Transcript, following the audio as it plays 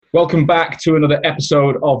Welcome back to another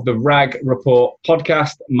episode of the RAG Report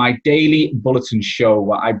podcast, my daily bulletin show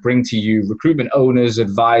where I bring to you recruitment owners,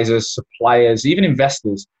 advisors, suppliers, even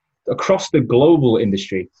investors across the global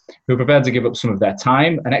industry who are prepared to give up some of their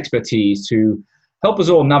time and expertise to help us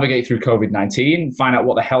all navigate through COVID-19, find out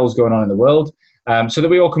what the hell's going on in the world, so that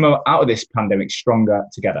we all come out of this pandemic stronger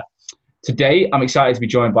together. Today, I'm excited to be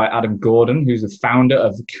joined by Adam Gordon, who's the founder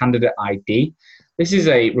of Candidate ID. This is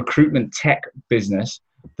a recruitment tech business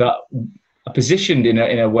that are positioned in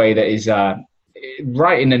a way that is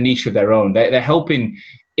right in a niche of their own. They're helping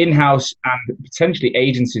in-house and potentially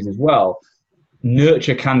agencies as well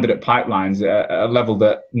nurture candidate pipelines at a level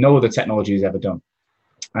that no other technology has ever done.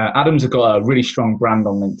 Adam's got a really strong brand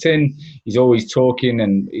on LinkedIn. He's always talking,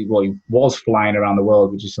 and he was flying around the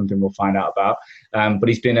world, which is something we'll find out about. But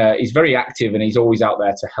he's very active, and he's always out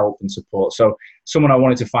there to help and support. So someone I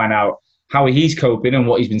wanted to find out how he's coping and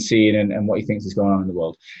what he's been seeing and what he thinks is going on in the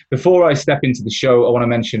world. Before I step into the show, I want to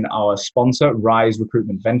mention our sponsor, Rise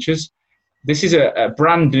Recruitment Ventures. This is a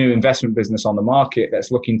brand new investment business on the market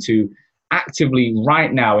that's looking to actively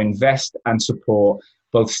right now invest and support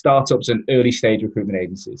both startups and early stage recruitment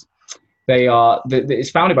agencies.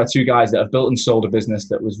 It's founded by two guys that have built and sold a business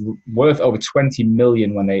that was worth over 20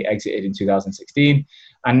 million when they exited in 2016,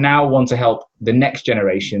 and now want to help the next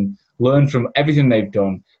generation learn from everything they've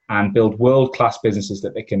done and build world-class businesses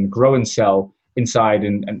that they can grow and sell inside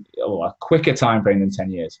in a quicker time frame than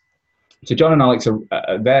 10 years. So John and Alex are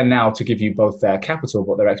there now to give you both their capital,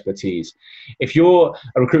 but their expertise. If you're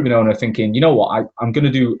a recruitment owner thinking, you know what, I'm going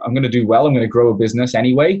to do well, I'm going to grow a business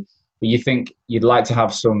anyway, but you think you'd like to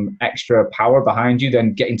have some extra power behind you,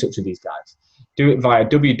 then get in touch with these guys. Do it via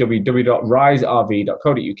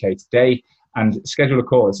www.riserv.co.uk today and schedule a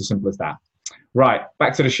call. It's as simple as that. Right,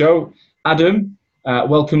 back to the show. Adam,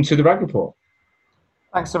 welcome to the RAG Report.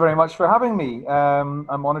 Thanks so very much for having me. I'm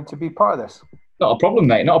honoured to be part of this. Not a problem,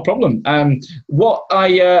 mate. Not a problem. What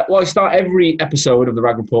I start every episode of the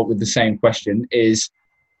RAG Report with the same question is,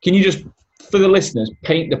 can you just, for the listeners,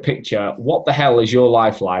 paint the picture? What the hell is your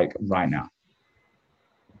life like right now?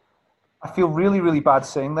 I feel really, really bad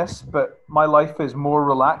saying this, but my life is more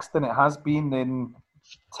relaxed than it has been in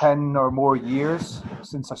 10 or more years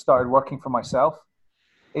since I started working for myself.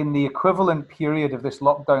 In the equivalent period of this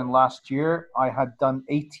lockdown last year, I had done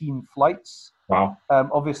 18 flights. Wow.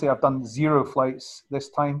 Obviously, I've done 0 flights this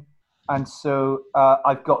time. And so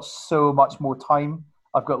I've got so much more time.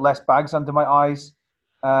 I've got less bags under my eyes.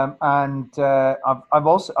 I've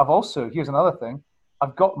also, here's another thing.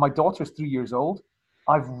 My daughter's 3 years old.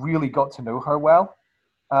 I've really got to know her well.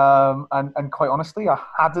 And quite honestly, I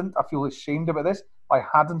feel ashamed about this. I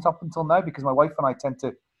hadn't up until now, because my wife and I tend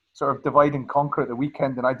to sort of divide and conquer at the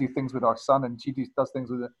weekend, and I do things with our son and she does things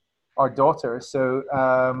with our daughter. So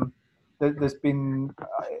it's been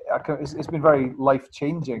very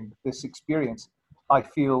life-changing, this experience. I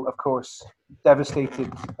feel, of course, devastated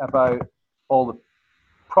about all the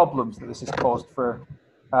problems that this has caused for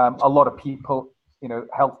a lot of people,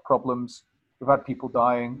 health problems. We've had people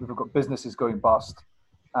dying, we've got businesses going bust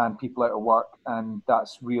and people out of work, and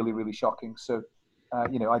that's really, really shocking. So I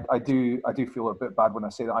do feel a bit bad when I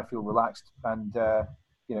say that I feel relaxed, and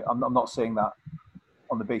I'm not saying that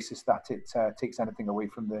on the basis that it takes anything away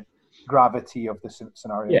from the gravity of the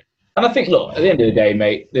scenario. Yeah, and I think, look, at the end of the day,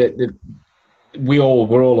 mate, we're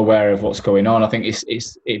all aware of what's going on. I think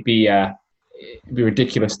it'd be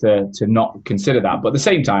ridiculous to not consider that, but at the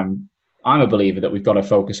same time, I'm a believer that we've got to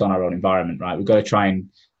focus on our own environment, right? We've got to try and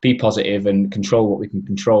be positive and control what we can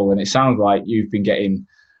control. And it sounds like you've been getting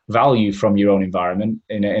value from your own environment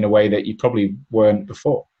in a way that you probably weren't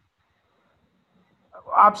before.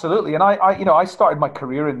 Absolutely. And I started my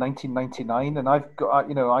career in 1999, and I've got,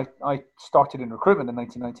 I started in recruitment in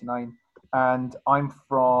 1999, and I'm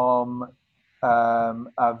from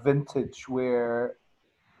a vintage where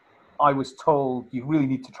I was told you really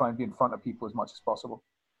need to try and be in front of people as much as possible.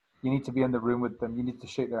 You need to be in the room with them. You need to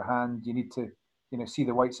shake their hand. You need to, see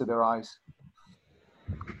the whites of their eyes.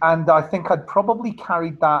 And I think I'd probably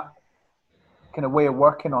carried that kind of way of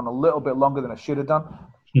working on a little bit longer than I should have done.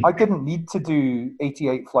 I didn't need to do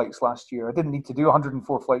 88 flights last year. I didn't need to do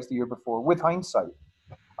 104 flights the year before. With hindsight,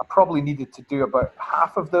 I probably needed to do about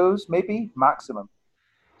half of those, maybe maximum.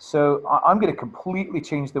 So I'm going to completely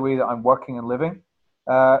change the way that I'm working and living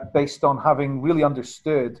based on having really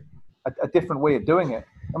understood a different way of doing it.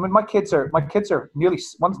 I mean, my kids are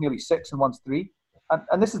one's nearly 6 and one's 3.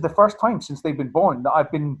 And this is the first time since they've been born that I've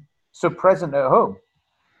been so present at home.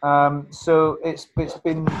 So it's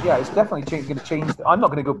definitely going to change. I'm not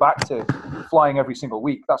going to go back to flying every single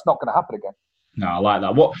week. That's not going to happen again. No, I like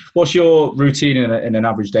that. What's your routine in an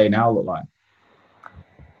average day now look like?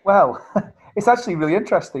 Well, it's actually really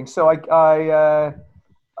interesting. So I'm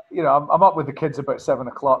up with the kids about 7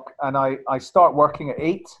 o'clock, and I start working at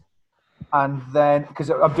 8, and then because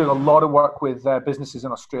I'm doing a lot of work with businesses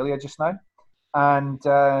in Australia just now, and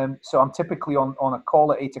so I'm typically on a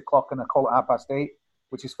call at 8 o'clock and a call at 8:30,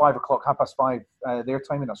 which is 5 o'clock, 5:30 their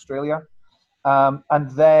time in Australia, and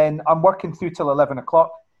then I'm working through till 11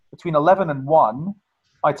 o'clock. Between 11 and 1,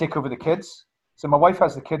 I take over the kids. So my wife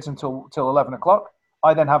has the kids until 11 o'clock.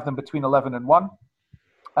 I then have them between 11 and 1,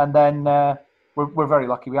 and then we're very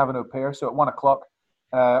lucky. We have an au pair, so at 1 o'clock,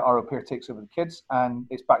 our au pair takes over the kids, and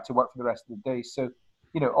it's back to work for the rest of the day. So,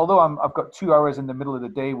 although I've got 2 hours in the middle of the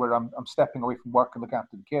day where I'm stepping away from work and looking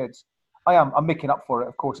after the kids, I'm making up for it,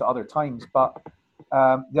 of course, at other times. But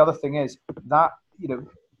the other thing is that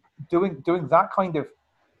doing that kind of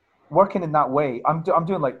working in that way, I'm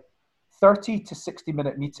doing like 30 to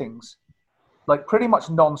 60-minute meetings, like pretty much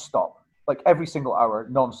non-stop, like every single hour,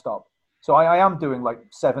 non-stop. So I am doing like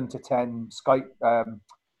 7 to 10 Skype,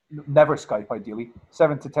 never Skype ideally,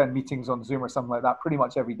 7 to 10 meetings on Zoom or something like that, pretty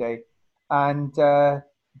much every day. And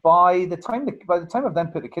by the time I've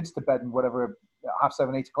then put the kids to bed and whatever,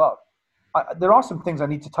 7:30, 8 o'clock, there are some things I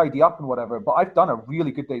need to tidy up and whatever, but I've done a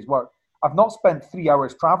really good day's work. I've not spent 3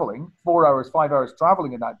 hours traveling, 4 hours, 5 hours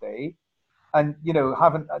traveling in that day, and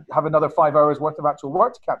have another 5 hours worth of actual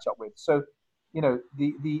work to catch up with. So,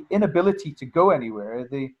 the inability to go anywhere,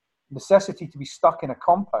 the necessity to be stuck in a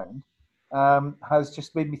compound, has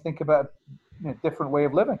just made me think about a different way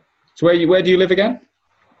of living. So where do you live again?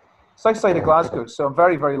 South side of Glasgow. So I'm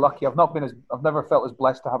very, very lucky. I've never felt as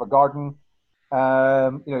blessed to have a garden.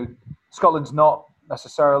 Scotland's not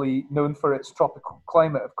necessarily known for its tropical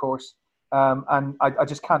climate, of course. And I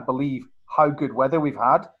just can't believe how good weather we've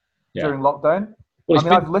had during lockdown. Well,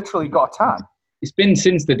 I've literally got a tan. It's been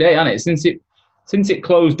since the day, hasn't it? Since it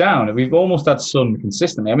closed down, we've almost had sun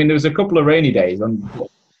consistently. I mean, there was a couple of rainy days, and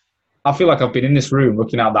I feel like I've been in this room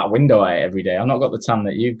looking out that window every day. I've not got the tan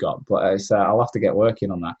that you've got, but I'll have to get working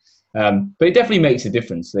on that. But it definitely makes a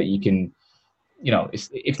difference that you can,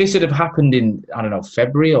 if this had have happened in, I don't know,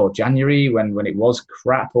 February or January when it was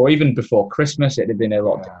crap, or even before Christmas, it'd have been a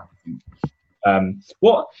lot different.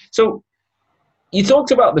 So you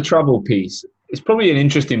talked about the travel piece. It's probably an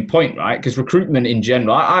interesting point, right? Because recruitment in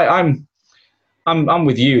general, I'm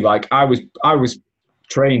with you. Like I was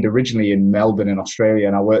trained originally in Melbourne in Australia,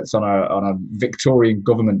 and I worked on a Victorian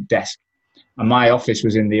government desk. And my office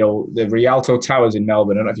was in the Rialto Towers in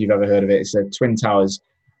Melbourne. I don't know if you've ever heard of it. It's the Twin Towers,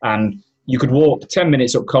 and you could walk 10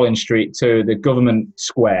 minutes up Collins Street to the government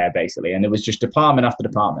square, basically, and there was just department after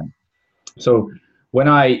department. So when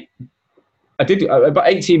I did about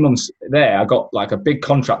 18 months there, I got like a big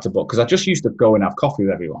contractor book because I just used to go and have coffee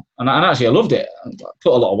with everyone. And actually, I loved it. I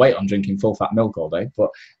put a lot of weight on drinking full-fat milk all day,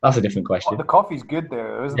 but that's a different question. The coffee's good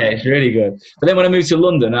there, isn't it? Yeah, it's really good. But then when I moved to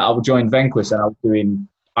London, I joined Venquis, and I was doing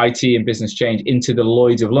IT and business change into the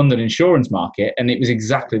Lloyd's of London insurance market, and it was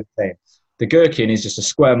exactly the same. The Gherkin is just a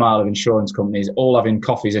square mile of insurance companies, all having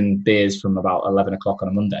coffees and beers from about 11 o'clock on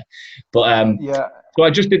a Monday. But so I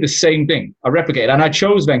just did the same thing. I replicated, and I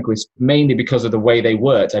chose Venquis mainly because of the way they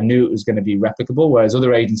worked. I knew it was going to be replicable, whereas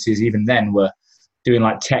other agencies even then were doing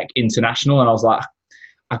like tech international, and I was like,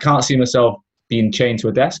 I can't see myself being chained to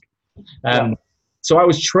a desk. So I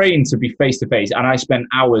was trained to be face-to-face, and I spent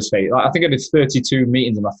hours face. I think I did 32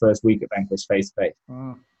 meetings in my first week at Venquis face-to-face.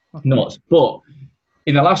 Nuts. But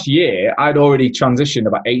in the last year, I'd already transitioned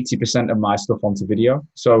about 80% of my stuff onto video.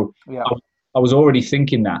 So I was already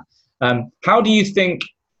thinking that. How do you think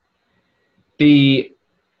the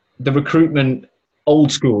recruitment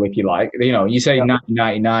old school, if you like, you say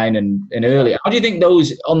 1999 and earlier, how do you think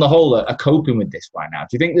those on the whole are coping with this right now? Do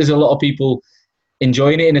you think there's a lot of people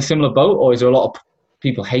enjoying it in a similar boat, or is there a lot of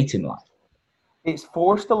people hating life? It's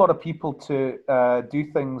forced a lot of people to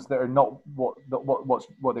do things that are not what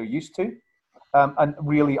they're used to. And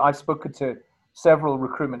really, I've spoken to several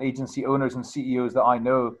recruitment agency owners and CEOs that I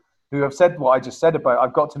know who have said what I just said about,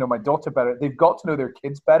 I've got to know my daughter better. They've got to know their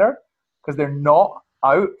kids better because they're not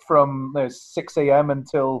out from 6 a.m.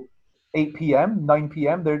 until 8 p.m., 9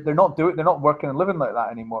 p.m. They're not working and living like that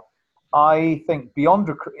anymore. I think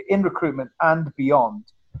in recruitment and beyond,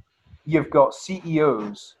 you've got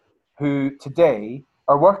CEOs who today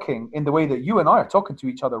are working in the way that you and I are talking to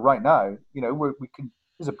each other right now. We can,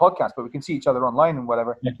 this is a podcast, but we can see each other online and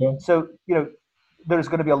whatever. Okay. So, there's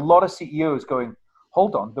going to be a lot of CEOs going,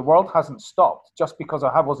 hold on, the world hasn't stopped just because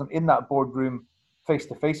I wasn't in that boardroom face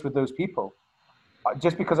to face with those people.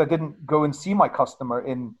 Just because I didn't go and see my customer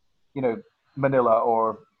in, Manila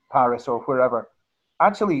or Paris or wherever.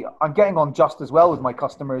 Actually, I'm getting on just as well with my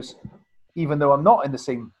customers, even though I'm not in the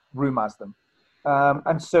same room as them.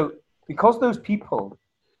 And so because those people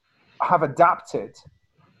have adapted,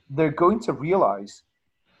 they're going to realize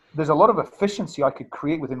there's a lot of efficiency I could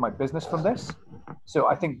create within my business from this. So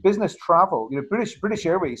I think business travel, British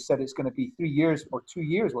Airways said it's going to be 3 years or 2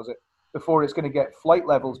 years, was it, before it's going to get flight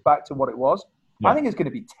levels back to what it was. I think it's going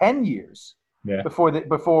to be 10 years before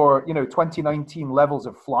 2019 levels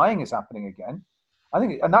of flying is happening again. I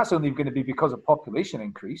think, and that's only going to be because of population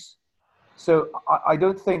increase. So I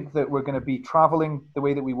don't think that we're going to be traveling the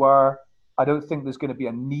way that we were. I don't think there's going to be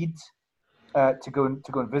a need to go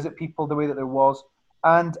and visit people the way that there was.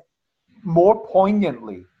 And more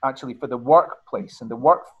poignantly, actually, for the workplace and the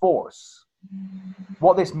workforce,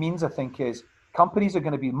 what this means, I think, is companies are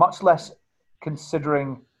going to be much less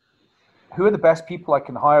considering who are the best people I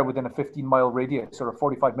can hire within a 15-mile radius or a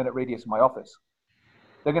 45-minute radius of my office.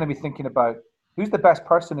 They're going to be thinking about who's the best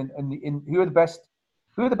person who are the best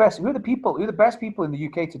people in the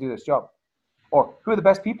UK to do this job, or who are the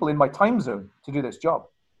best people in my time zone to do this job.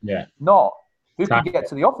 Yeah. Not who can get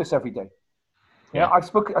to the office every day. Yeah. I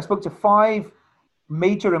spoke to 5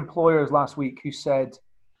 major employers last week who said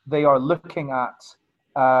they are looking at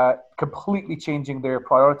completely changing their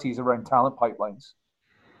priorities around talent pipelines.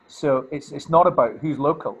 So it's not about who's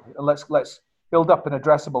local. Let's build up an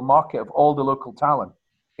addressable market of all the local talent.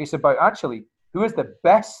 It's about actually who is the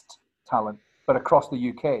best talent, but across the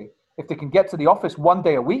UK. If they can get to the office 1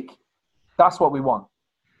 day a week, that's what we want.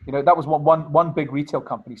 That was what one big retail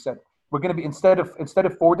company said. We're going to be instead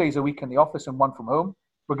of 4 days a week in the office and 1 from home,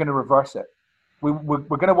 we're going to reverse it. We're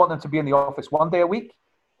going to want them to be in the office 1 day a week,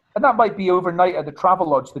 and that might be overnight at the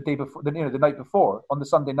Travelodge the day before, the night before, on the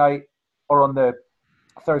Sunday night or on the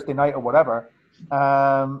Thursday night or whatever.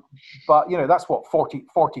 But that's what 40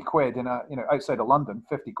 quid in outside of London,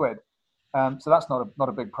 50 quid. So that's not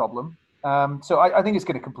a big problem. So I think it's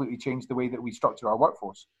going to completely change the way that we structure our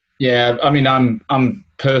workforce. Yeah, I mean, I'm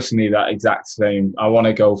personally that exact same. I want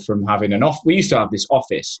to go from having we used to have this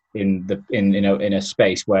office in a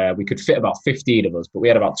space where we could fit about 15 of us, but we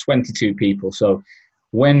had about 22 people. So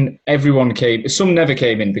when everyone came, some never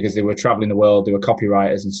came in because they were traveling the world, they were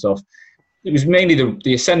copywriters and stuff. It was mainly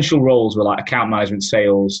the essential roles were like account management,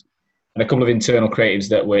 sales, and a couple of internal creatives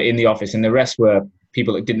that were in the office, and the rest were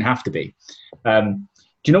people that didn't have to be.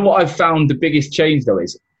 Do you know what I've found the biggest change though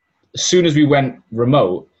is, as soon as we went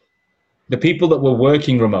remote, the people that were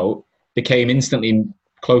working remote became instantly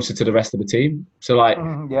closer to the rest of the team. So like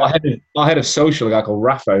our head of social, a guy called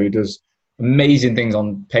Rafa, who does amazing things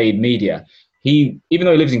on paid media. He, even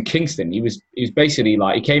though he lives in Kingston, he was basically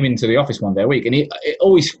like, he came into the office 1 day a week, and it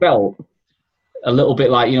always felt a little bit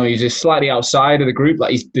like, he's just slightly outside of the group.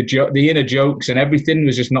 Like the inner jokes and everything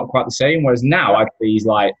was just not quite the same. Whereas now actually he's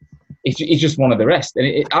like, he's just one of the rest.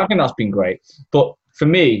 And I think that's been great. But for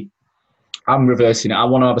me, I'm reversing it. I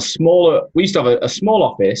want to have we used to have a small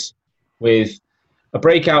office with a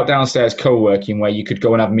breakout downstairs co-working where you could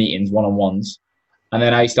go and have meetings, one-on-ones. And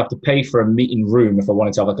then I used to have to pay for a meeting room if I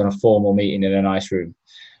wanted to have a formal meeting in a nice room.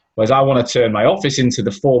 Whereas I want to turn my office into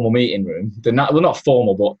the formal meeting room. Not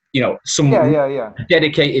formal, but, some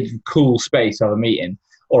dedicated cool space to have a meeting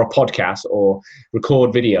or a podcast or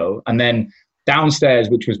record video. And then downstairs,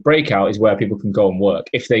 which was breakout, is where people can go and work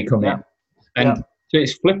if they come in. And so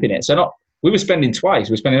it's flipping it. So we were spending twice.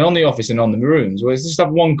 We're spending on the office and on the rooms. Whereas just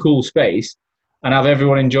have one cool space and have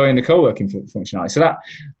everyone enjoying the co-working functionality. So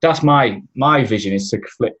that's my vision, is to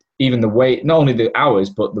flip even the way, not only the hours,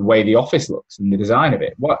 but the way the office looks and the design of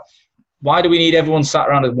it. Why do we need everyone sat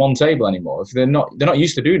around at one table anymore? If they're not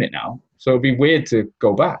used to doing it now. So it'd be weird to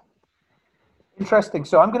go back. Interesting.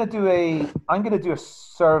 So I'm going to do a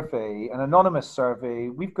survey, an anonymous survey.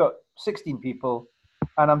 We've got 16 people,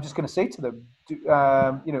 and I'm just going to say to them,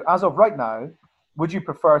 as of right now, would you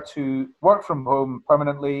prefer to work from home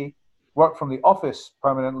permanently, work from the office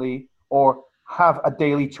permanently, or have a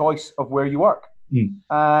daily choice of where you work?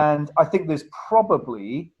 And I think there's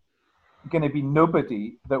probably going to be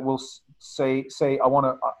nobody that will say I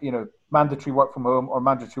want to, mandatory work from home or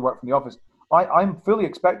mandatory work from the office. I'm fully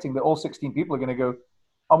expecting that all 16 people are going to go,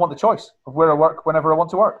 I want the choice of where I work whenever I want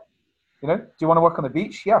to work. Do you want to work on the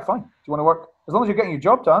beach? Yeah, fine. Do you want to work? As long as you're getting your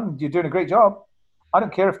job done, you're doing a great job. I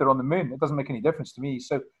don't care if they're on the moon. It doesn't make any difference to me.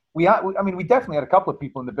 So we definitely had a couple of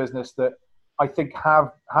people in the business that I think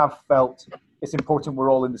have felt it's important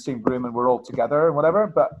we're all in the same room and we're all together and whatever.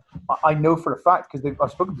 But I know for a fact, because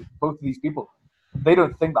I've spoken to both of these people, they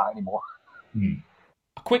don't think that anymore.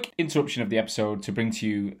 A quick interruption of the episode to bring to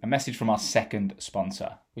you a message from our second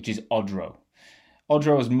sponsor, which is Odro.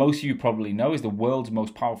 Odro, as most of you probably know, is the world's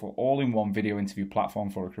most powerful all-in-one video interview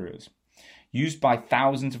platform for recruiters. Used by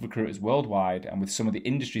thousands of recruiters worldwide and with some of the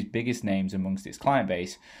industry's biggest names amongst its client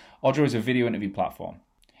base, Odro is a video interview platform.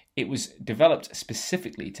 It was developed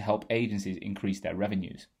specifically to help agencies increase their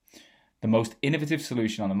revenues. The most innovative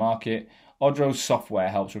solution on the market, Odro's software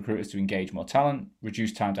helps recruiters to engage more talent,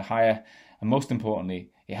 reduce time to hire, and most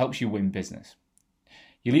importantly, it helps you win business.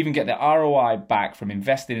 You'll even get the ROI back from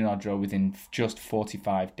investing in Odro within just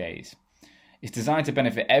 45 days. It's designed to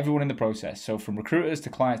benefit everyone in the process, so from recruiters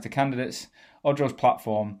to clients to candidates, Odro's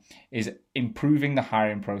platform is improving the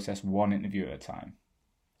hiring process one interview at a time.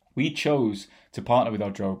 We chose to partner with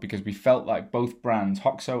Odro because we felt like both brands,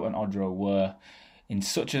 Hoxo and Odro, were in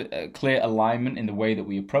such a clear alignment in the way that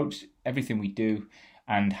we approach everything we do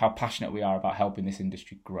and how passionate we are about helping this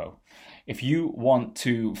industry grow. If you want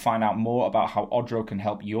to find out more about how Odro can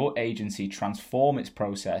help your agency transform its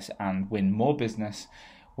process and win more business,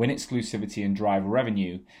 win exclusivity and drive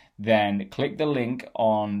revenue, then click the link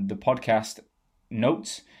on the podcast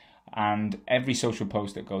notes and every social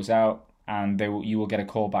post that goes out, and you will get a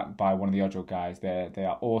call back by one of the Odro guys. They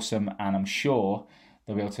are awesome, and I'm sure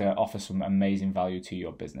they'll be able to offer some amazing value to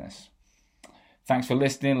your business. Thanks for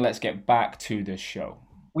listening. Let's get back to the show.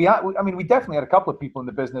 We definitely had a couple of people in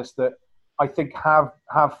the business that I think have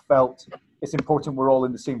felt it's important we're all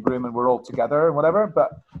in the same room and we're all together and whatever.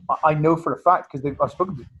 But I know for a fact, because I've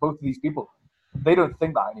spoken to both of these people, they don't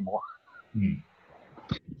think that anymore.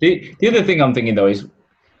 The other thing I'm thinking, though, is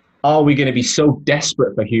are we going to be so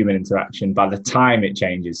desperate for human interaction by the time it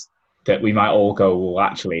changes that we might all go, well,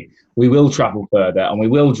 actually, we will travel further and we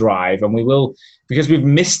will drive and we will, because we've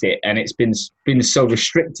missed it and it's been so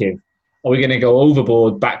restrictive. Are we going to go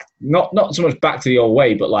overboard back, not so much back to the old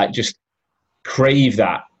way, but like just crave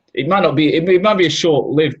that? It might not be, it might be a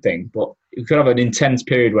short-lived thing, but you could have an intense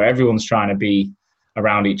period where everyone's trying to be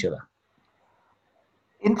around each other.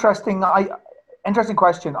 Interesting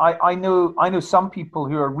question. I know some people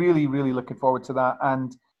who are really, really looking forward to that,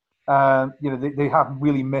 and they have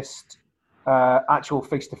really missed actual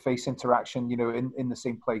face-to-face interaction, in the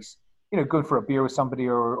same place, going for a beer with somebody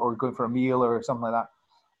or going for a meal or something like that.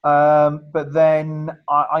 But then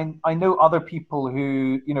I know other people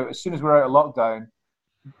who, as soon as we're out of lockdown,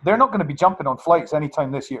 they're not going to be jumping on flights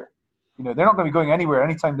anytime this year. They're not going to be going anywhere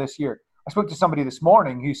anytime this year. I spoke to somebody this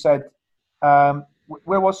morning who said,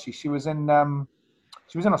 where was she? She was in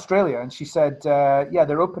Australia, and she said,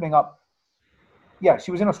 they're opening up. Yeah,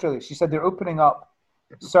 she was in Australia. She said they're opening up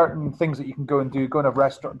certain things that you can go and do, go and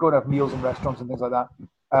have meals in restaurants and things like that,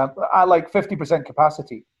 at like 50%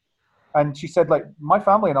 capacity. And she said, like, my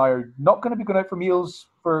family and I are not going to be going out for meals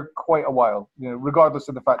for quite a while, regardless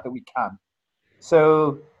of the fact that we can.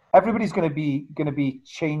 So everybody's going to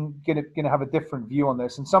have a different view on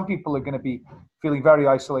this, and some people are going to be feeling very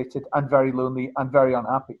isolated and very lonely and very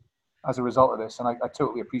unhappy as a result of this, and I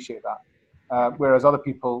totally appreciate that. Whereas other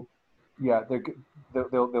people,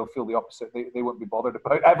 they'll feel the opposite. They won't be bothered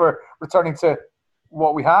about ever returning to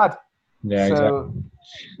what we had. Yeah, so, exactly.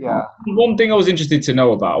 Yeah. One thing I was interested to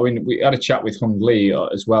know about, we had a chat with Hung Lee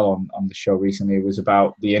as well on the show recently, was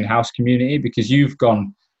about the in-house community, because you've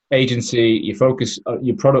gone agency, your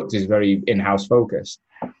product is very in-house focused.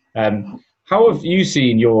 How have you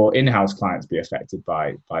seen your in-house clients be affected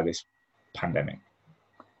by this pandemic?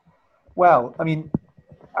 Well, I mean,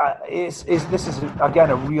 this is again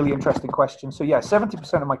a really interesting question. So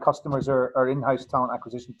 70% of my customers are in-house talent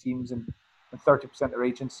acquisition teams, and 30% are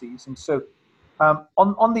agencies. And so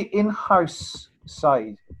on the in-house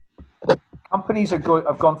side, companies have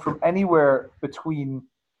gone from anywhere between.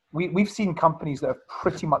 We've seen companies that have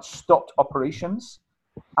pretty much stopped operations,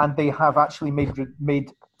 and they have actually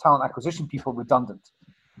made talent acquisition people redundant.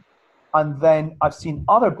 And then I've seen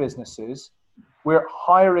other businesses where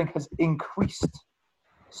hiring has increased.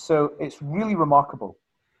 So it's really remarkable.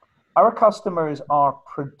 Our customers are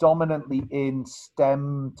predominantly in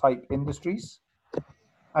STEM type industries.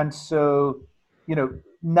 And so,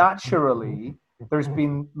 naturally there's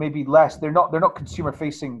been maybe less, they're not consumer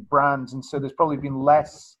facing brands. And so there's probably been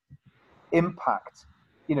less impact.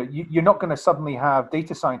 You're not going to suddenly have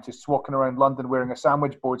data scientists walking around London wearing a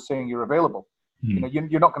sandwich board saying you're available.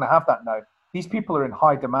 You're not going to have that now. These people are in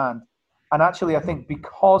high demand. And actually, I think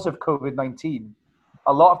because of COVID-19,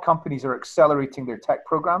 a lot of companies are accelerating their tech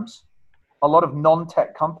programs. A lot of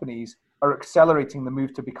non-tech companies are accelerating the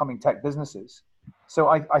move to becoming tech businesses. So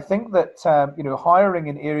I think that, hiring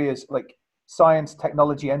in areas like science,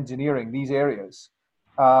 technology, engineering, these areas,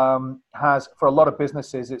 has, for a lot of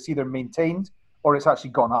businesses, it's either maintained or it's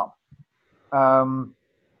actually gone up.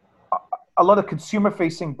 A lot of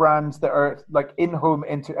consumer-facing brands that are like in-home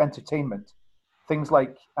entertainment, things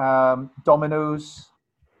like Domino's,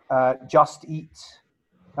 Just Eat,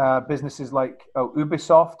 businesses like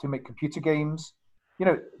Ubisoft who make computer games,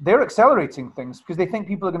 they're accelerating things because they think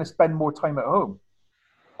people are going to spend more time at home.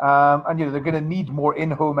 And they're going to need more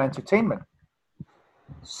in-home entertainment.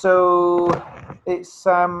 So it's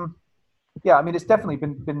it's definitely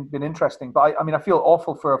been interesting. But I feel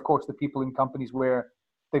awful for, of course, the people in companies where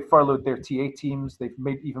they furloughed their TA teams. They've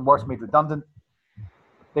made redundant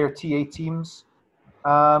their TA teams.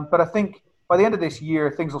 But I think by the end of this year,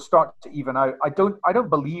 things will start to even out. I don't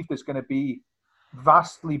believe there's going to be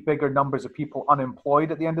vastly bigger numbers of people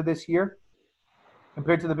unemployed at the end of this year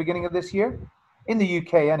compared to the beginning of this year, in the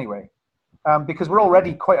UK anyway, because we're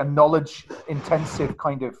already quite a knowledge-intensive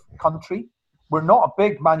kind of country. We're not a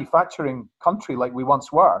big manufacturing country like we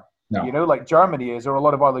once were, like Germany is, or a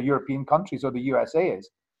lot of other European countries, or the USA is.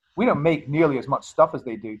 We don't make nearly as much stuff as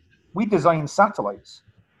they do. We design satellites.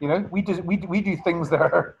 We do things that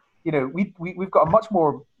are, we've got a much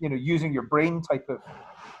more, using your brain type of,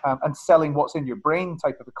 and selling what's in your brain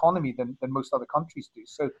type of economy than most other countries do.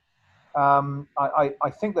 So I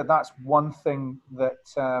think that's one thing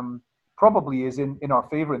that probably is in our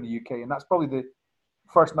favor in the UK. And that's probably the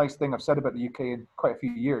first nice thing I've said about the UK in quite a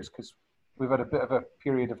few years, because we've had a bit of a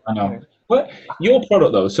period of... I know. Well, your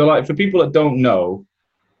product, though, so like for people that don't know,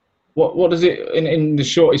 what does it, in the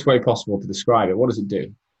shortest way possible to describe it, what does it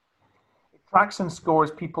do? It tracks and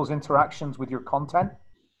scores people's interactions with your content.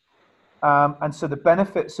 And so the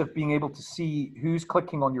benefits of being able to see who's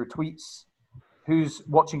clicking on your tweets, who's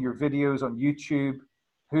watching your videos on YouTube,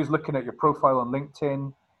 who's looking at your profile on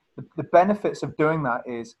LinkedIn, the benefits of doing that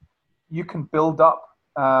is you can build up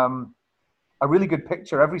a really good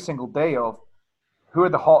picture every single day of who are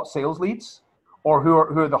the hot sales leads, or who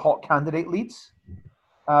are the hot candidate leads.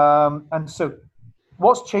 And so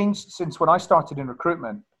what's changed since when I started in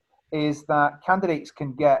recruitment is that candidates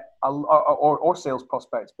can get, or sales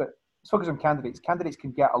prospects, but let's focus on candidates. Candidates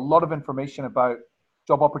can get a lot of information about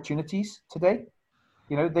job opportunities today.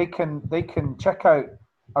 They can check out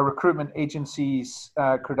a recruitment agency's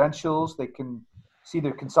credentials. They can see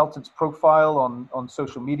their consultant's profile on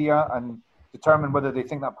social media and determine whether they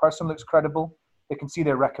think that person looks credible. They can see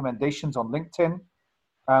their recommendations on LinkedIn.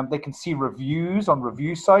 They can see reviews on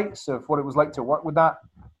review sites of what it was like to work with that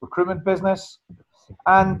recruitment business.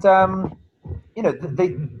 And,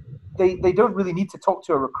 they don't really need to talk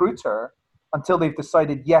to a recruiter until they've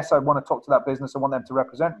decided, yes, I want to talk to that business. I want them to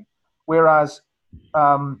represent me. Whereas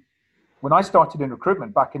when I started in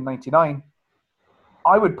recruitment back in 99,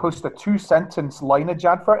 I would post a 2-sentence lineage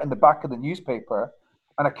advert in the back of the newspaper,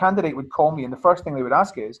 and a candidate would call me, and the first thing they would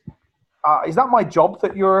ask is that my job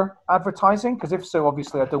that you're advertising? Because if so,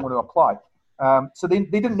 obviously I don't want to apply. So they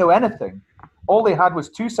didn't know anything. All they had was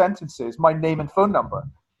 2 sentences, my name and phone number.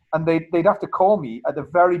 And they'd have to call me at the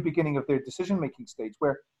very beginning of their decision-making stage,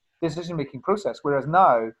 decision-making process. Whereas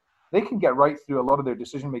now, they can get right through a lot of their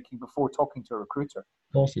decision-making before talking to a recruiter.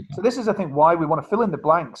 So this is, I think, why we want to fill in the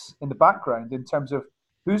blanks in the background in terms of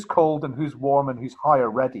who's cold and who's warm and who's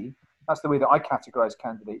hire ready. That's the way that I categorize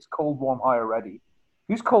candidates: cold, warm, hire ready.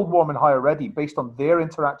 Who's cold, warm, and hire ready based on their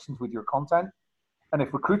interactions with your content. And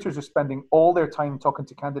if recruiters are spending all their time talking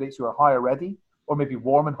to candidates who are hire ready, or maybe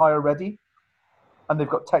warm and hire ready, and they've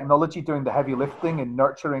got technology doing the heavy lifting and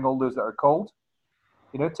nurturing all those that are cold,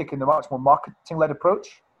 taking the much more marketing-led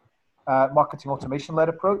approach, marketing automation-led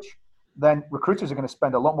approach, then recruiters are going to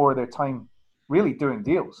spend a lot more of their time really doing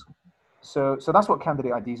deals. So that's what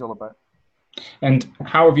Candidate ID is all about. And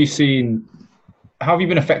how have you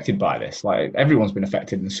been affected by this? Like, everyone's been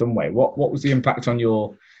affected in some way. What was the impact on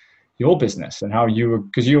your business, and how you were,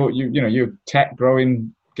 because you're tech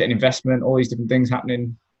growing, getting investment, all these different things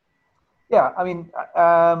happening? Yeah, I mean,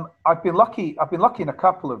 I've been lucky in a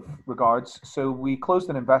couple of regards. So we closed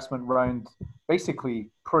an investment round basically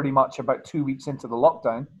pretty much about 2 weeks into the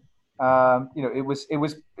lockdown. It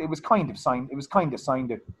was kind of signed. It was kind of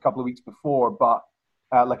signed a couple of weeks before, but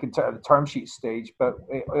like in the term sheet stage. But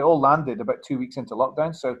it all landed about 2 weeks into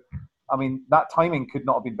lockdown. So, I mean, that timing could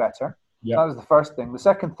not have been better. Yeah. That was the first thing. The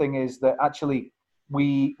second thing is that actually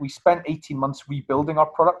we spent 18 months rebuilding our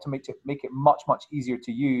product to make it much easier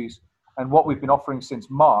to use. And what we've been offering since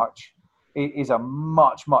March is a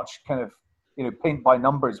much kind of paint by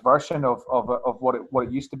numbers version of what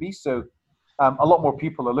it used to be. So a lot more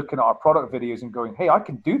people are looking at our product videos and going, "Hey, I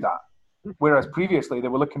can do that." Whereas previously they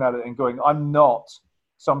were looking at it and going, "I'm not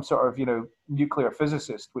some sort of nuclear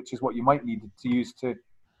physicist," which is what you might need to use to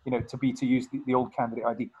use the old Candidate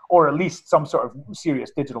ID, or at least some sort of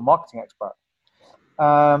serious digital marketing expert.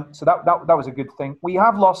 So that was a good thing.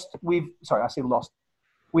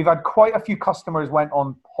 We've had quite a few customers went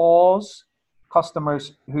on pause,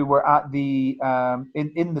 customers who were at the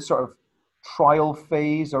in the sort of trial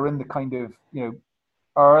phase, or in the kind of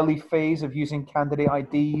early phase of using Candidate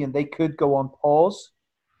ID, and they could go on pause.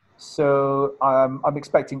 So I'm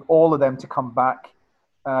expecting all of them to come back,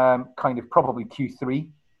 kind of probably Q3,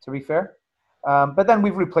 to be fair. But then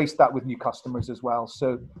we've replaced that with new customers as well.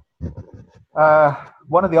 So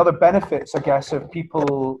one of the other benefits, I guess, of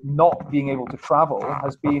people not being able to travel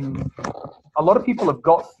has been a lot of people have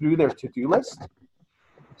got through their to-do list.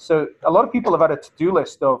 So a lot of people have had a to-do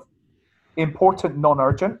list of important,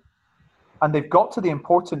 non-urgent, and they've got to the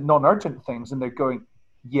important, non-urgent things, and they're going,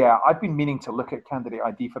 yeah, I've been meaning to look at Candidate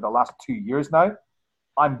ID for the last 2 years now.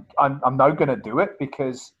 I'm now going to do it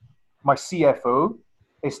because my CFO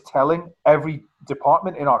is telling every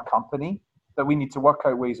department in our company that we need to work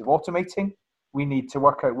out ways of automating. We need to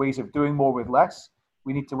work out ways of doing more with less.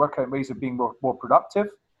 We need to work out ways of being more productive.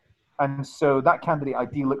 And so that Candidate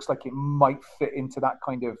ID looks like it might fit into that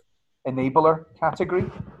kind of enabler category.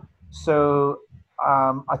 So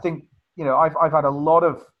I think, I've had a lot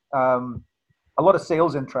of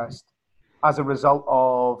sales interest as a result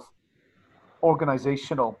of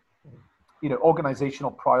organizational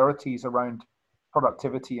priorities around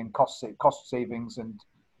productivity and cost savings and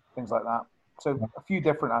things like that. So a few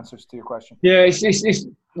different answers to your question. Yeah, it's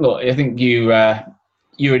look, I think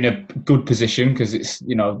you're in a good position because it's,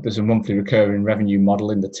 there's a monthly recurring revenue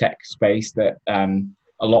model in the tech space that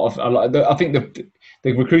a lot of I think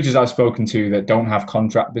the recruiters I've spoken to that don't have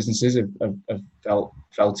contract businesses have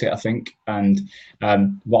felt it, I think. And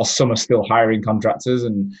while some are still hiring contractors,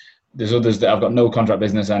 and there's others that have got no contract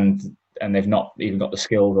business and they've not even got the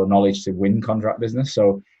skills or knowledge to win contract business.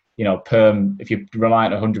 So, perm, if you're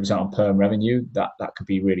reliant 100% on perm revenue, that could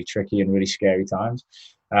be really tricky and really scary times.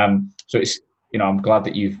 So it's, I'm glad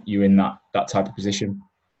that you're in that type of position.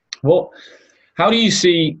 How do you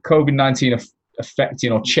see COVID-19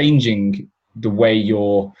 affecting or changing the way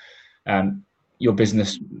your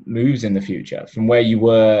business moves in the future from where you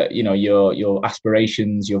were, your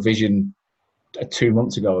aspirations, your vision 2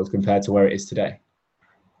 months ago as compared to where it is today?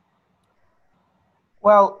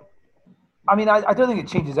 Well, I mean, I don't think it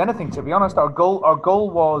changes anything, to be honest. Our goal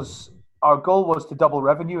was to double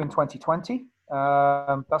revenue in 2020.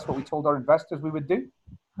 That's what we told our investors we would do,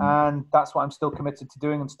 and that's what I'm still committed to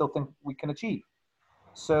doing and still think we can achieve.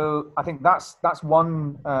 So I think that's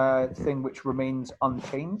one thing which remains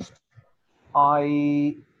unchanged.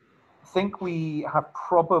 I think we have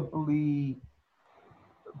probably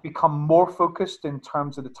become more focused in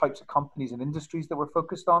terms of the types of companies and industries that we're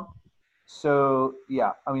focused on. So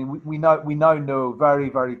yeah, I mean, we now know very,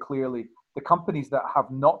 very clearly the companies that have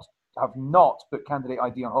not put Candidate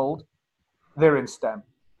ID on hold, they're in STEM.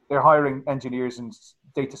 They're hiring engineers and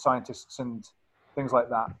data scientists and things like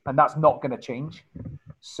that, and that's not going to change.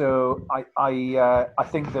 So I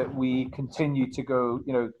think that we continue to go,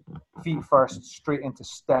 feet first, straight into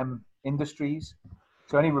STEM industries.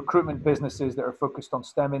 So any recruitment businesses that are focused on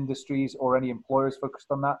STEM industries or any employers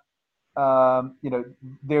focused on that,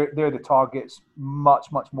 they're the targets much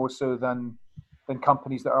more so than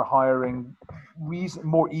companies that are hiring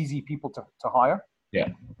more easy people to hire. Yeah.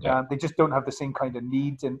 They just don't have the same kind of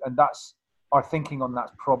needs, and that's our thinking on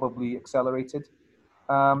that's probably accelerated.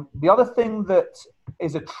 The other thing that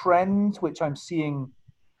is a trend which I'm seeing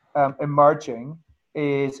emerging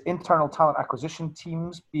is internal talent acquisition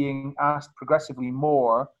teams being asked progressively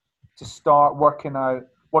more to start working out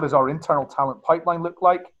what does our internal talent pipeline look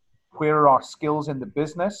like, where are our skills in the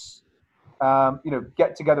business,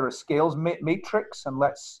 get together a skills matrix and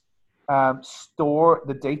let's store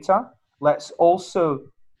the data. Let's also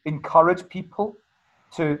encourage people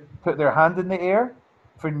to put their hand in the air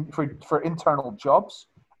for internal jobs,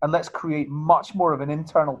 and let's create much more of an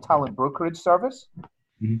internal talent brokerage service.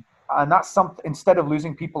 Mm-hmm. And that's something, instead of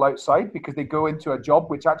losing people outside because they go into a job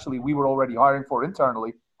which actually we were already hiring for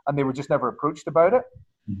internally and they were just never approached about it.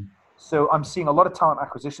 Mm-hmm. So I'm seeing a lot of talent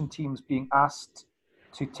acquisition teams being asked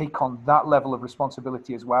to take on that level of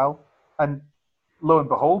responsibility as well. And lo and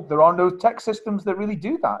behold, there are no tech systems that really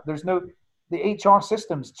do that. The HR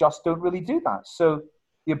systems just don't really do that. So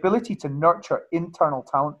the ability to nurture internal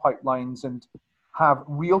talent pipelines and have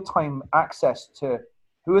real-time access to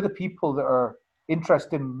who are the people that are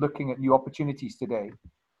interested in looking at new opportunities today,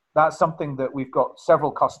 that's something that we've got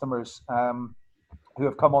several customers who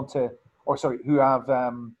have come on to, who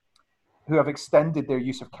have extended their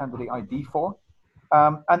use of Candidate ID for.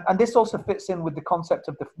 And this also fits in with the concept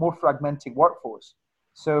of the more fragmenting workforce.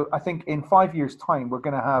 So I think in 5 years' time, we're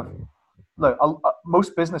going to have,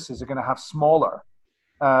 most businesses are going to have smaller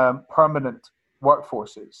permanent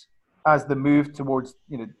workforces as the move towards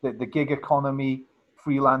the gig economy,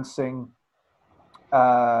 freelancing,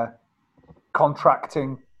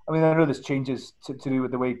 contracting, I mean, I know this changes to do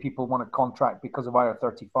with the way people want to contract because of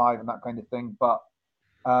IR35 and that kind of thing, but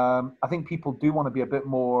I think people do want to be a bit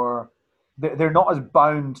more. They're not as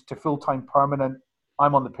bound to full-time permanent.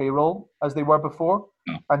 I'm on the payroll as they were before,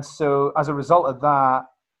 and so as a result of that,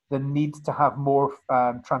 the need to have more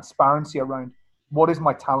transparency around what is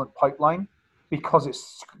my talent pipeline, because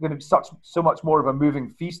it's going to be so much more of a moving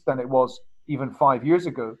feast than it was even 5 years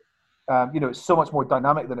ago. It's so much more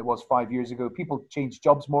dynamic than it was 5 years ago. People change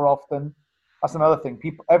jobs more often. That's another thing.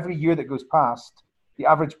 People, every year that goes past, the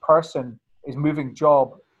average person is moving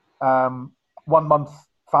job 1 month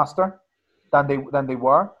faster than they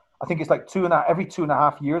were. I think it's like every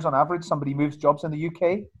 2.5 years on average, somebody moves jobs in the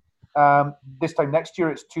UK. This time next year,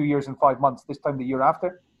 it's 2 years and 5 months. This time the year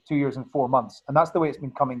after, 2 years and 4 months. And that's the way it's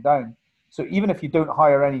been coming down. So even if you don't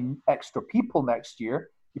hire any extra people next year,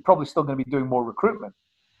 you're probably still going to be doing more recruitment.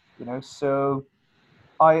 So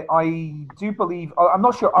I do believe, I'm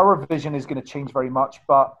not sure our vision is going to change very much,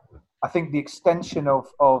 but I think the extension of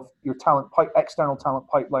your external talent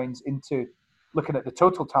pipelines into looking at the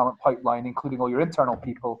total talent pipeline, including all your internal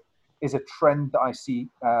people, is a trend that I see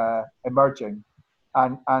emerging.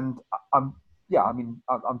 And I'm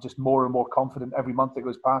just more and more confident every month that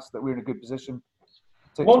goes past that we're in a good position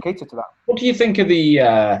to cater to that. What do you think of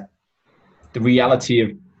the reality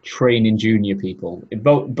of training junior people,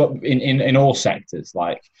 but in all sectors?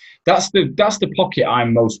 Like that's the pocket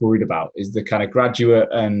I'm most worried about, is the kind of graduate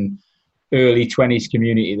and early 20s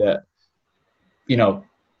community that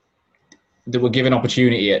that were given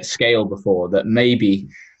opportunity at scale before, that maybe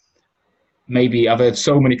I've heard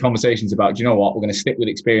so many conversations about, do you know what, we're going to stick with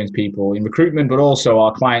experienced people in recruitment, but also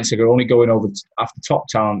our clients are only going over after top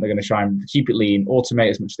talent. They're going to try and keep it lean, automate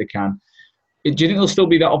as much as they can. Do you think there'll still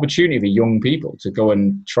be that opportunity for young people to go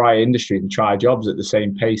and try industries and try jobs at the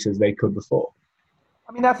same pace as they could before?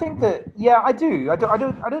 I mean, I think that, yeah, I do. I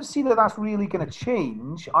don't see that that's really going to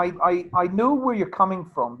change. I know where you're coming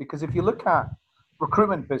from, because if you look at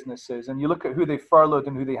recruitment businesses and you look at who they furloughed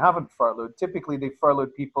and who they haven't furloughed, typically they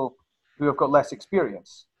furloughed people who have got less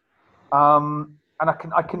experience. And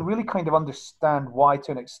I can really kind of understand why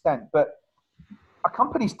to an extent, but a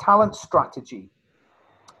company's talent strategy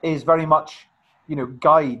is very much,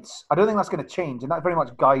 guides. I don't think that's going to change, and that very much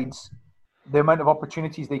guides the amount of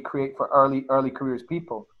opportunities they create for early careers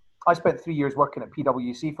people. I spent 3 years working at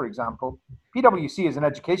PwC, for example. PwC is an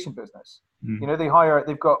education business.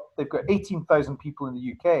 They've got 18,000 people in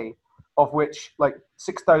the UK, of which like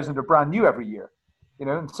 6,000 are brand new every year,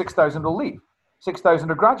 and 6,000 will leave.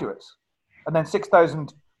 6,000 are graduates, and then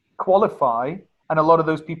 6,000 qualify, and a lot of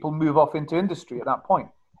those people move off into industry at that point.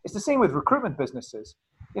 It's the same with recruitment businesses.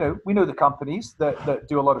 We know the companies that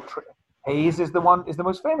do a lot of Hays is the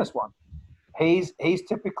most famous one. Hays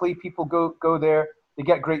typically people go there, they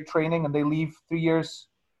get great training, and they leave 3 years.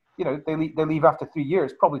 They leave after 3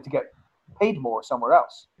 years, probably to get paid more somewhere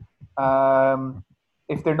else.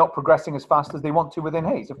 If they're not progressing as fast as they want to within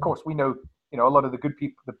Hays. Of course, we know, a lot of the good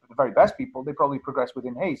people, the very best people, they probably progress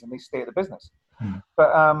within Hays and they stay at the business.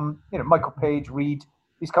 But Michael Page, Reed,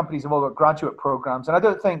 these companies have all got graduate programs, and I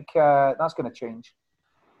don't think that's going to change.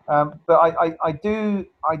 But I do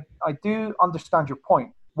understand your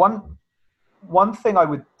point. One thing I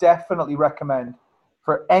would definitely recommend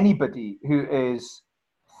for anybody who is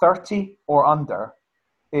 30 or under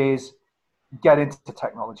is get into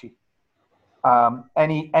technology.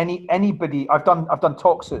 Anybody, I've done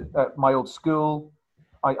talks at my old school.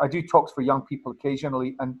 I do talks for young people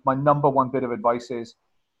occasionally, and my number one bit of advice is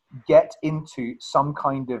get into some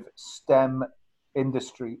kind of STEM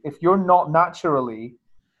industry. If you're not naturally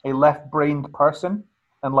a left-brained person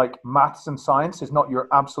and like maths and science is not your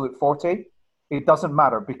absolute forte, it doesn't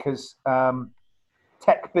matter, because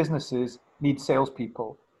tech businesses need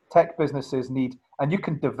salespeople. Tech businesses need, and you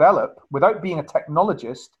can develop, without being a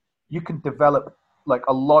technologist, you can develop like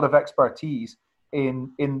a lot of expertise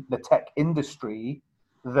in the tech industry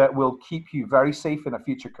that will keep you very safe in a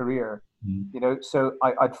future career. So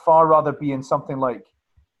I'd far rather be in something like,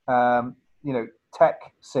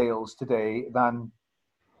 tech sales today than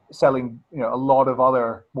selling, a lot of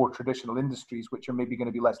other more traditional industries, which are maybe going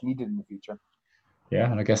to be less needed in the future. Yeah,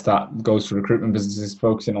 and I guess that goes for recruitment businesses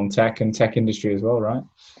focusing on tech and tech industry as well, right?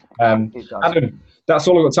 It does. Adam, that's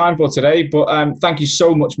all I've got time for today, but thank you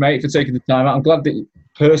so much, mate, for taking the time out. I'm glad that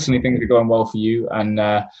personally things are going well for you, and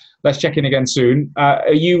let's check in again soon.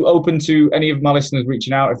 Are you open to any of my listeners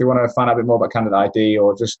reaching out if they want to find out a bit more about Candidate ID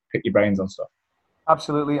or just pick your brains on stuff?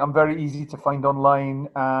 Absolutely. I'm very easy to find online,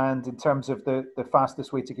 and in terms of the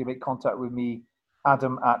fastest way to make contact with me,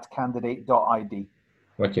 adam@candidate.id.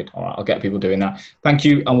 Wicked. All right, I'll get people doing that. Thank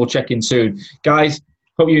you, and we'll check in soon. Guys,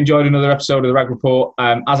 Hope you enjoyed another episode of the Rag Report.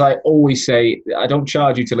 As I always say, I don't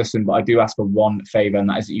charge you to listen, but I do ask for one favour, and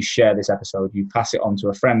that is that you share this episode. You pass it on to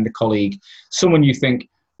a friend, a colleague, someone you think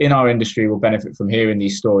in our industry will benefit from hearing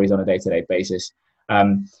these stories on a day-to-day basis.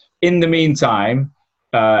 In the meantime,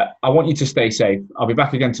 I want you to stay safe. I'll be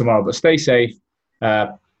back again tomorrow, but stay safe.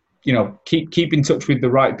 Keep in touch with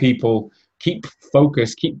the right people. Keep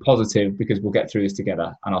focused, keep positive, because we'll get through this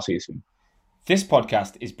together, and I'll see you soon. This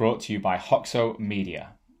podcast is brought to you by Hoxo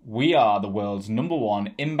Media. We are the world's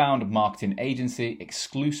 #1 inbound marketing agency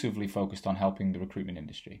exclusively focused on helping the recruitment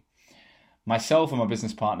industry. Myself and my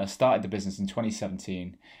business partner started the business in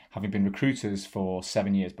 2017, having been recruiters for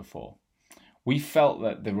 7 years before. We felt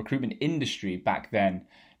that the recruitment industry back then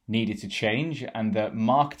needed to change, and that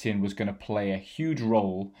marketing was going to play a huge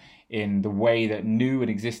role in the way that new and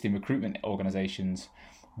existing recruitment organizations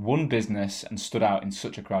won business and stood out in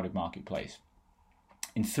such a crowded marketplace.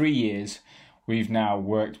 In 3 years, we've now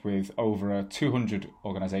worked with over 200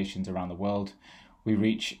 organizations around the world. We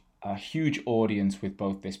reach a huge audience with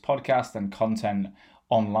both this podcast and content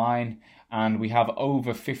online, and we have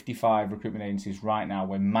over 55 recruitment agencies right now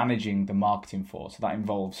we're managing the marketing for. So that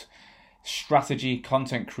involves strategy,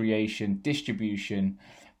 content creation, distribution,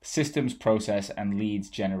 systems process, and leads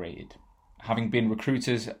generated. Having been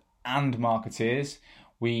recruiters and marketeers,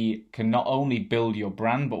 we can not only build your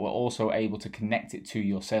brand, but we're also able to connect it to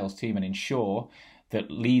your sales team and ensure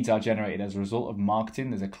that leads are generated as a result of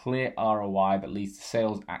marketing. There's a clear ROI that leads to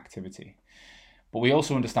sales activity. But we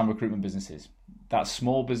also understand recruitment businesses. That's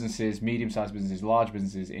small businesses, medium-sized businesses, large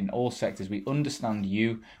businesses, in all sectors. We understand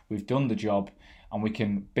you, we've done the job, and we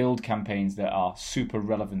can build campaigns that are super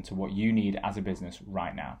relevant to what you need as a business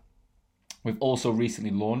right now. We've also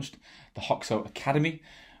recently launched the Hoxo Academy,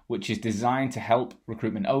 which is designed to help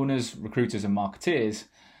recruitment owners, recruiters, and marketeers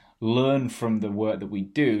learn from the work that we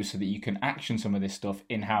do so that you can action some of this stuff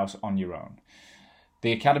in-house on your own.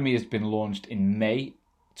 The Academy has been launched in May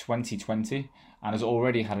 2020 and has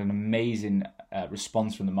already had an amazing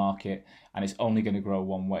response from the market, and it's only going to grow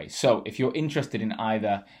one way. So if you're interested in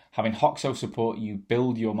either having Hoxo support you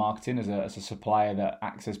build your marketing as a supplier that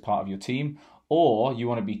acts as part of your team, or you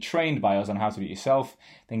want to be trained by us on how to do it yourself,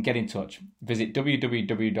 then get in touch. Visit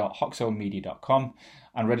www.hoxomedia.com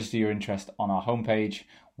and register your interest on our homepage.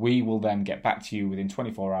 We will then get back to you within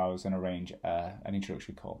 24 hours and arrange an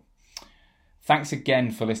introductory call. Thanks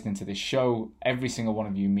again for listening to this show. Every single one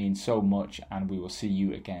of you means so much, and we will see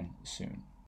you again soon.